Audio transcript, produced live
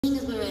Seeing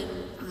as we're in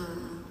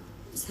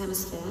this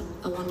hemisphere,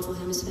 a wonderful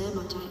hemisphere,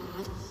 might I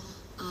add,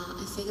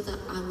 I figured that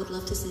I would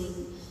love to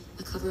sing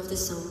a cover of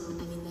this song.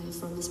 I mean, they're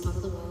from this part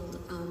of the world,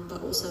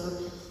 but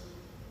also,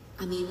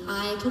 I mean,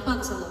 I talk about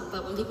this a lot,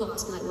 but when people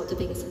ask me like what the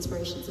biggest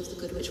inspirations of The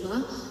Good Witch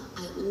were,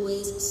 I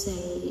always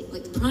say,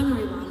 like, the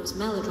primary one was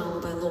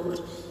Melodrama by Lorde,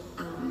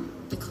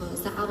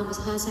 because that album was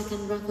her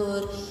second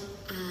record,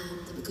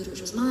 and The Good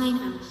Witch was mine,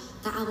 and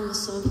that album was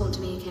so important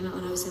to me. It came out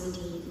when I was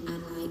 17,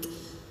 and like,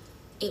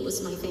 it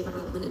was my favourite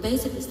album, and it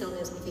basically still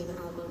is my favourite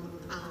album.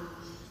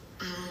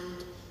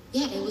 And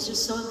yeah, it was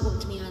just so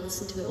important to me. I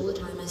listen to it all the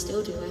time. I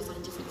still do. I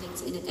find different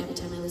things in it every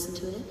time I listen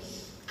to it.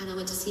 And I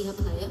went to see her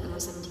play it when I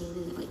was 17,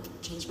 and it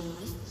like changed my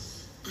life.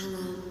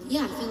 And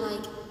yeah, I feel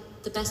like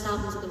the best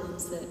albums are the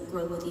ones that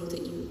grow with you,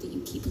 that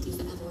you keep with you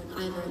forever. And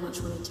I very much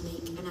wanted to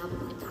make an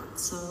album like that.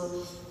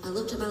 So I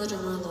looked at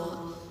Melodrama a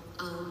lot,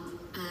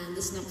 and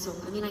this next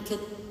song. I mean, I could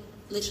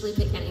literally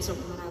pick any song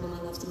from that album.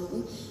 I loved them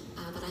all,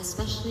 but I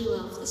especially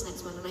love this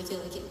next one, and I feel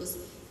like it was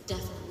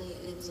definitely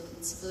an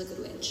influence for The Good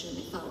Witch, and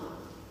it felt,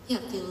 yeah,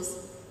 it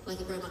feels like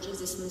it very much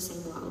exists in the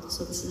same world.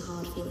 So this is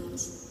Hard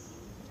Feelings.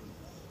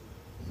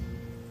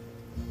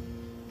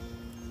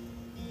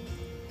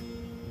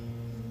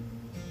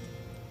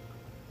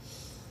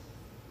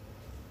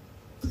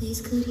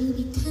 Please could you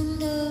be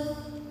tender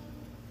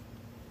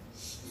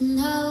and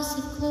I'll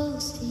sit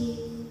close to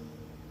you.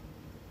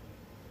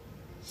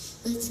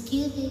 Let's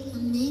give it a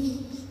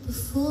minute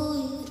before we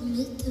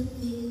admit that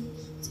we're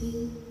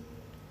through.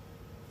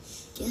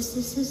 Guess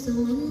this is the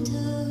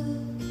winter.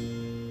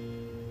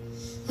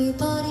 Our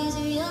bodies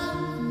are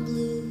young and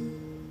blue.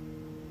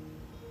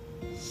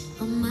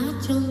 On my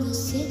jungle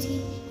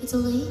city, it's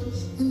late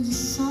and the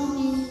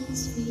song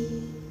is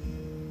free.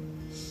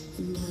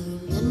 And I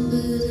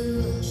remember the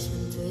rush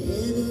when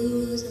forever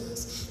was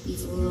us.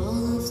 Before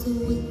all of the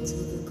winds of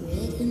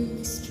regret and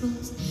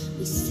mistrust,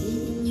 we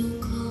sit in your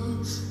car,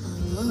 our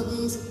love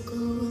is a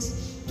ghost.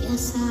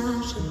 Guess I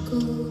should go,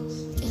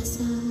 guess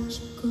I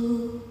should go.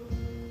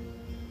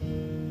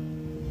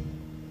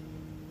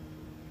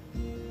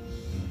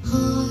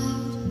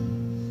 Hard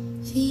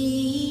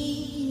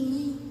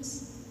feelings,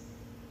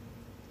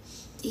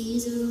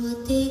 these are what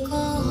they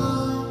call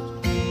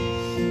hard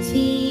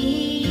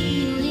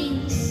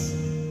feelings.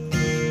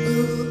 Oh,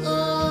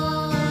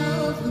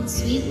 love, when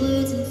sweet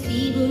words and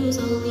fevers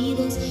all lead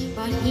us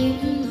right here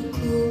in the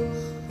cold.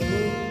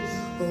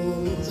 Oh,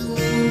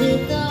 alone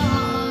with the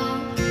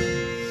hard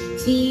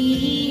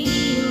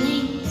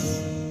feelings.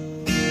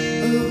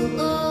 Oh,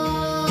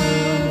 love,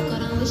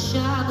 God, I wish I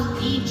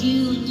believed you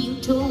when you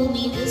told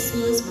me this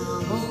was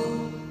my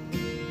home.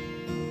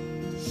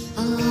 I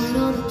light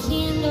all the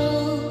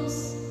candles,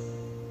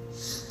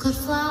 got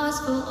flowers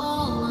for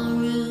all my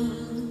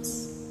rooms.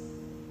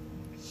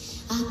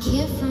 I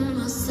care for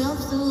myself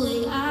the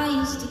way I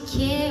used to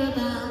care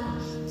about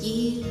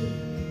you.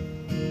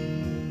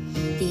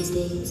 These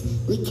days,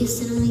 we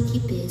kiss and we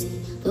keep busy.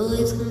 The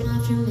waves come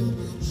after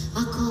midnight. I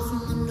call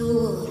from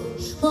underwater.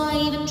 Why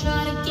even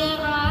try to get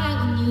right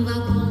when you've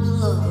outgrown the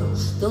lover?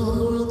 The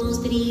whole world knows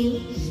but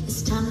you.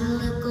 It's time to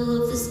let go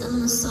of this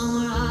endless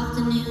summer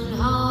afternoon.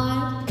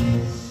 Hard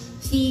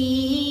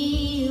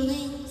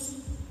feelings,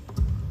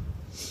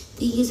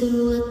 these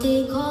are what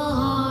they call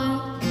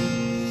hard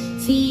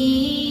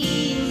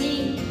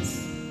feelings.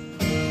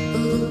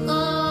 Oh,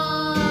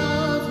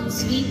 love and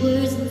sweet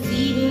words and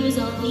fevers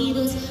all leave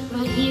us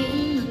right here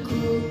in the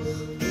cold.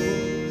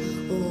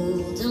 Oh,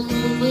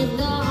 alone with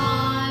the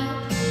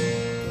hard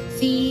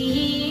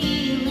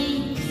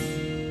feelings.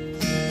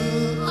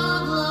 Oh,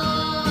 of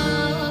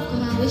love,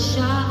 but I wish I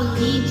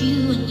believed you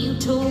when you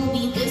told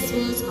me this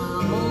was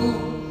my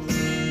home.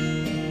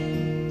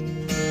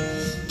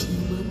 2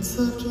 months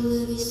loved you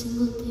every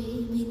single day,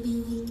 made me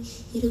weak.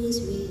 It was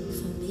real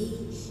for me,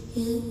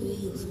 yeah,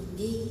 real for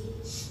me.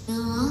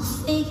 Now I'll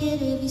fake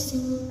it every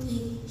single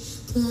day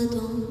till I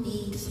don't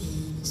need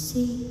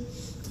fantasy,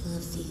 till I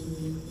feel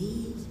you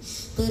leave.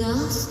 But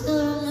I'll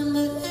still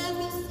remember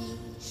everything,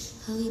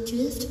 how you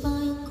drift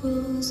buying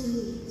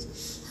groceries,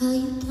 how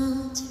you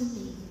dance for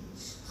me.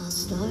 I'll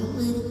start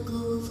letting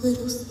go of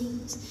little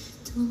things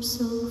till I'm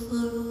so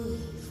far away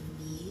from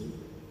you.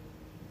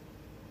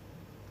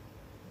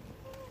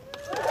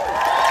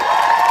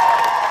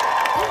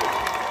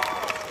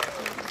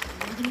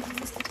 I'm gonna put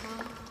this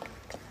guitar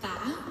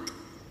back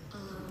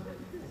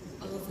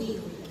over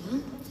you.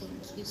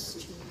 Thank you,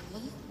 Stuart.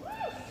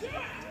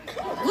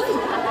 Woo!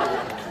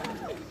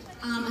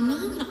 And now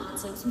I'm gonna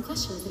answer some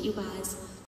questions that you guys